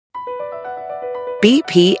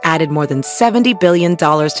BP added more than $70 billion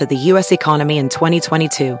to the U.S. economy in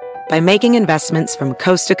 2022 by making investments from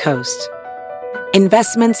coast to coast.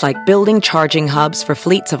 Investments like building charging hubs for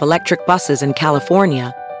fleets of electric buses in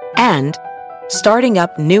California and starting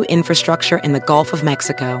up new infrastructure in the Gulf of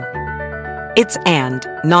Mexico. It's and,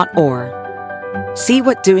 not or. See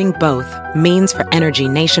what doing both means for energy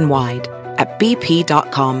nationwide at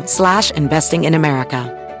bp.com/investing in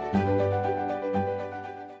America.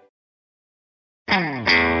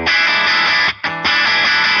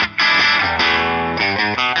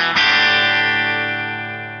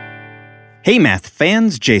 Hey math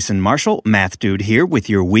fans, Jason Marshall, Math Dude here with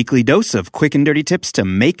your weekly dose of quick and dirty tips to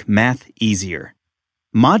make math easier.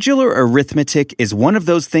 Modular arithmetic is one of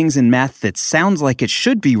those things in math that sounds like it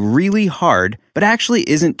should be really hard, but actually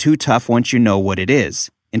isn't too tough once you know what it is.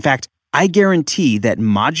 In fact, I guarantee that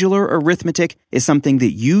modular arithmetic is something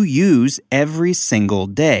that you use every single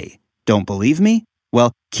day. Don't believe me?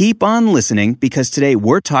 Well, keep on listening because today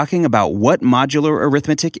we're talking about what modular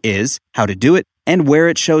arithmetic is, how to do it, and where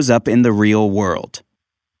it shows up in the real world.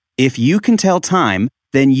 If you can tell time,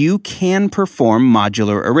 then you can perform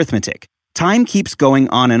modular arithmetic. Time keeps going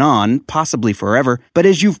on, possibly forever, but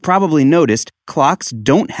as you've probably noticed, clocks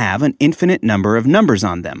don't have an infinite number of numbers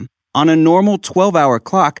on them. On a normal 12-hour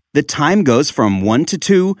clock, the time goes from 1 to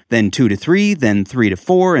 2, then 2 to 3, then 3 to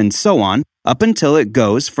 4, and so on, up until it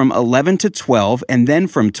goes from 11 to 12, and then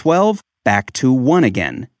from 12 back to 1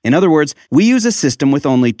 again. In other words, we use a system with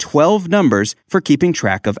only 12 numbers for keeping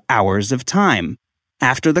track of hours of time.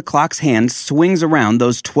 After the clock's hand swings around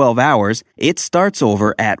those 12 hours, it starts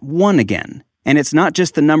over at 1 again. And it's not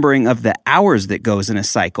just the numbering of the hours that goes in a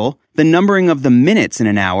cycle. The numbering of the minutes in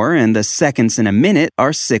an hour and the seconds in a minute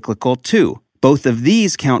are cyclical too. Both of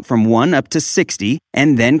these count from 1 up to 60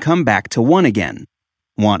 and then come back to 1 again.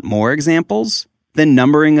 Want more examples? The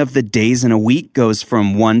numbering of the days in a week goes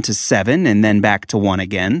from 1 to 7 and then back to 1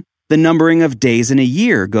 again. The numbering of days in a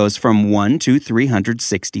year goes from 1 to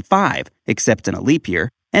 365, except in a leap year,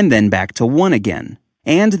 and then back to 1 again.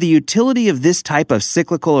 And the utility of this type of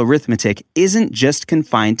cyclical arithmetic isn't just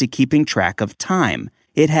confined to keeping track of time.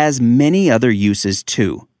 It has many other uses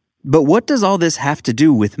too. But what does all this have to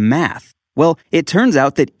do with math? Well, it turns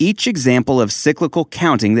out that each example of cyclical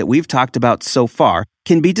counting that we've talked about so far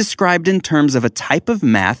can be described in terms of a type of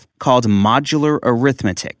math called modular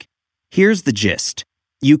arithmetic. Here's the gist.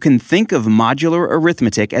 You can think of modular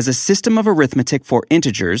arithmetic as a system of arithmetic for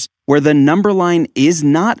integers where the number line is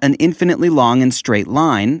not an infinitely long and straight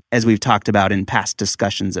line, as we've talked about in past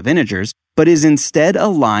discussions of integers, but is instead a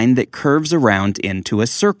line that curves around into a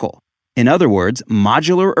circle. In other words,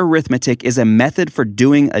 modular arithmetic is a method for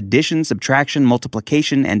doing addition, subtraction,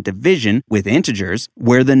 multiplication, and division with integers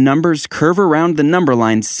where the numbers curve around the number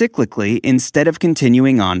line cyclically instead of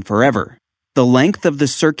continuing on forever. The length of the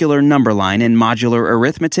circular number line in modular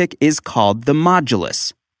arithmetic is called the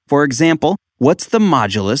modulus. For example, what's the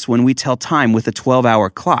modulus when we tell time with a 12-hour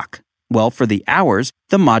clock? Well, for the hours,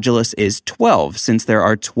 the modulus is 12 since there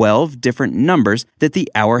are 12 different numbers that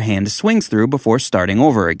the hour hand swings through before starting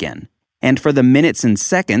over again. And for the minutes and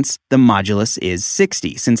seconds, the modulus is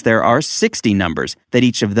 60 since there are 60 numbers that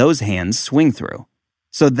each of those hands swing through.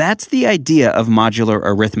 So that's the idea of modular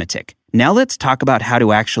arithmetic. Now let's talk about how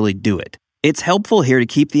to actually do it. It's helpful here to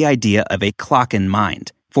keep the idea of a clock in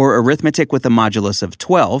mind. For arithmetic with a modulus of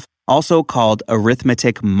 12, also called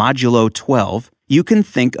arithmetic modulo 12, you can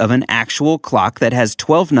think of an actual clock that has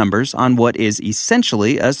 12 numbers on what is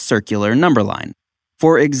essentially a circular number line.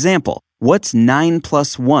 For example, what's 9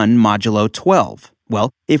 plus 1 modulo 12? Well,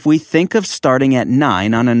 if we think of starting at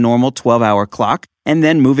 9 on a normal 12-hour clock and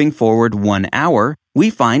then moving forward 1 hour, we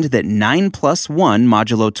find that 9 plus 1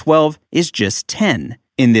 modulo 12 is just 10.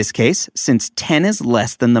 In this case, since 10 is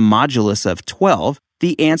less than the modulus of 12,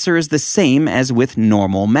 the answer is the same as with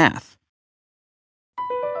normal math.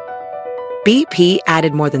 BP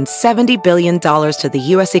added more than $70 billion to the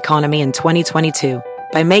U.S. economy in 2022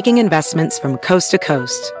 by making investments from coast to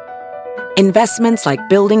coast. Investments like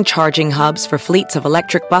building charging hubs for fleets of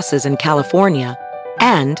electric buses in California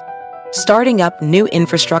and starting up new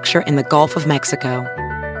infrastructure in the Gulf of Mexico.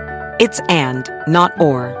 It's and, not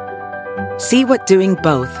or. See what doing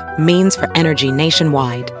both means for energy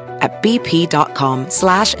nationwide at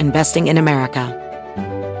bp.com/investing in America.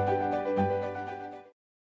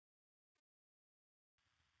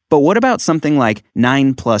 But what about something like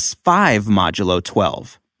 9 plus 5 modulo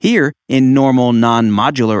 12? Here, in normal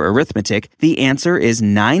non-modular arithmetic, the answer is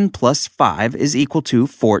 9 plus 5 is equal to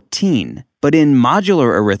 14. But in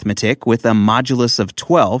modular arithmetic with a modulus of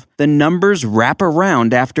 12, the numbers wrap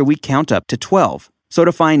around after we count up to 12. So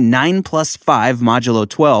to find 9 plus 5 modulo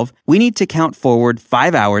 12, we need to count forward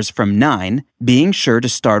 5 hours from 9, being sure to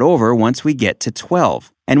start over once we get to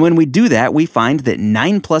 12. And when we do that, we find that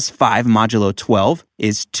 9 plus 5 modulo 12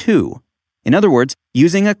 is 2. In other words,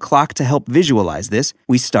 using a clock to help visualize this,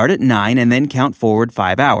 we start at 9 and then count forward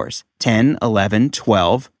 5 hours, 10, 11,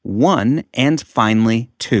 12, 1, and finally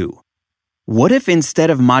 2. What if instead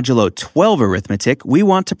of modulo 12 arithmetic, we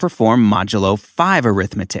want to perform modulo 5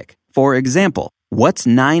 arithmetic? For example, what's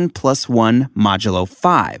 9 plus 1 modulo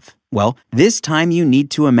 5? Well, this time you need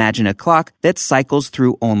to imagine a clock that cycles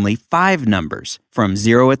through only 5 numbers, from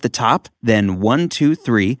 0 at the top, then 1, 2,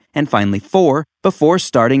 3, and finally 4, before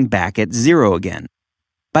starting back at 0 again.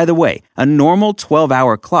 By the way, a normal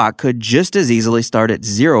 12-hour clock could just as easily start at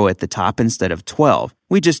 0 at the top instead of 12.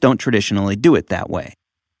 We just don't traditionally do it that way.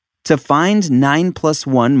 To find 9 plus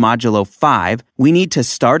 1 modulo 5, we need to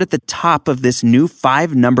start at the top of this new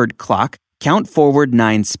 5-numbered clock, count forward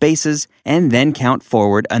 9 spaces, and then count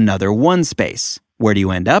forward another 1 space. Where do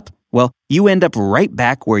you end up? Well, you end up right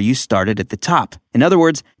back where you started at the top. In other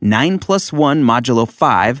words, 9 plus 1 modulo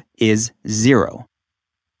 5 is 0.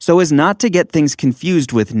 So as not to get things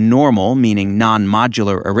confused with normal, meaning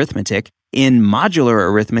non-modular arithmetic, in modular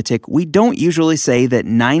arithmetic, we don't usually say that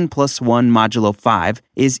 9 plus 1 modulo 5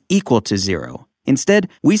 is equal to 0. Instead,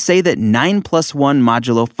 we say that 9 plus 1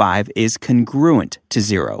 modulo 5 is congruent to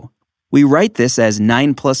 0. We write this as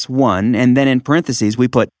 9 plus 1, and then in parentheses we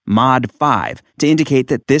put mod 5 to indicate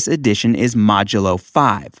that this addition is modulo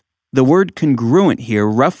 5. The word congruent here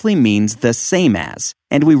roughly means the same as,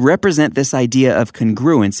 and we represent this idea of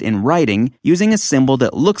congruence in writing using a symbol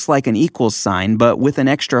that looks like an equals sign but with an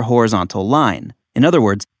extra horizontal line. In other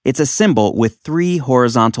words, it's a symbol with 3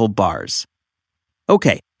 horizontal bars.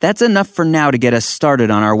 Okay, that's enough for now to get us started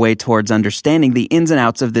on our way towards understanding the ins and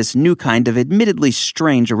outs of this new kind of admittedly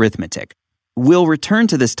strange arithmetic. We'll return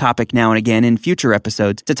to this topic now and again in future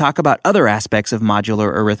episodes to talk about other aspects of modular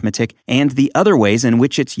arithmetic and the other ways in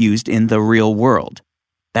which it's used in the real world.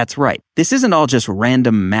 That's right, this isn't all just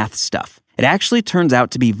random math stuff. It actually turns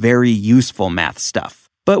out to be very useful math stuff.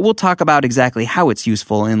 But we'll talk about exactly how it's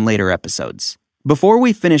useful in later episodes. Before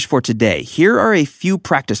we finish for today, here are a few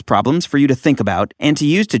practice problems for you to think about and to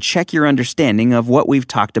use to check your understanding of what we've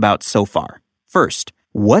talked about so far. First,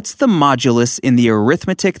 what's the modulus in the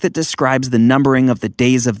arithmetic that describes the numbering of the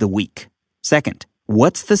days of the week? Second,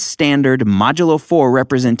 what's the standard modulo 4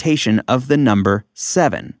 representation of the number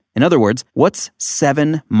 7? In other words, what's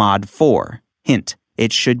 7 mod 4? Hint,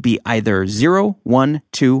 it should be either 0, 1,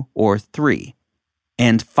 2, or 3.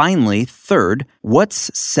 And finally, third, what's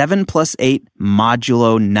 7 plus 8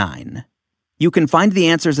 modulo 9? You can find the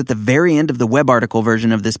answers at the very end of the web article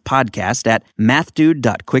version of this podcast at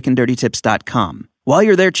mathdude.quickanddirtytips.com. While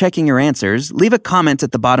you're there checking your answers, leave a comment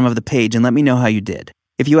at the bottom of the page and let me know how you did.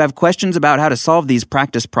 If you have questions about how to solve these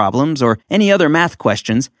practice problems or any other math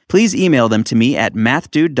questions, please email them to me at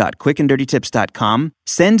mathdude.quickanddirtytips.com,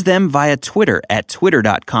 send them via Twitter at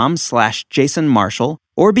twitter.com/jasonmarshall,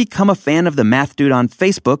 or become a fan of the Math Dude on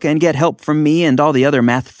Facebook and get help from me and all the other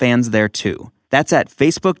math fans there too. That's at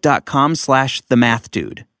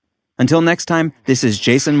facebook.com/themathddude. Until next time, this is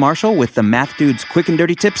Jason Marshall with the Math Dude's Quick and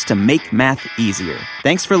Dirty Tips to make math easier.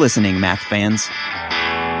 Thanks for listening, math fans.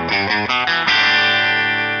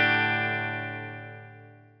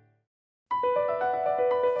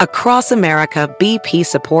 Across America, BP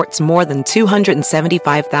supports more than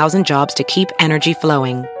 275,000 jobs to keep energy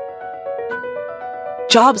flowing.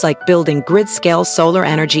 Jobs like building grid-scale solar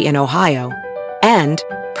energy in Ohio and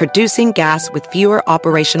producing gas with fewer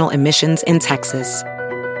operational emissions in Texas.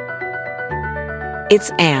 It's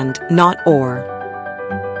and, not or.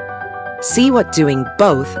 See what doing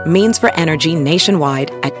both means for energy nationwide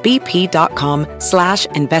at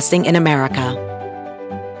bp.com/investing in America.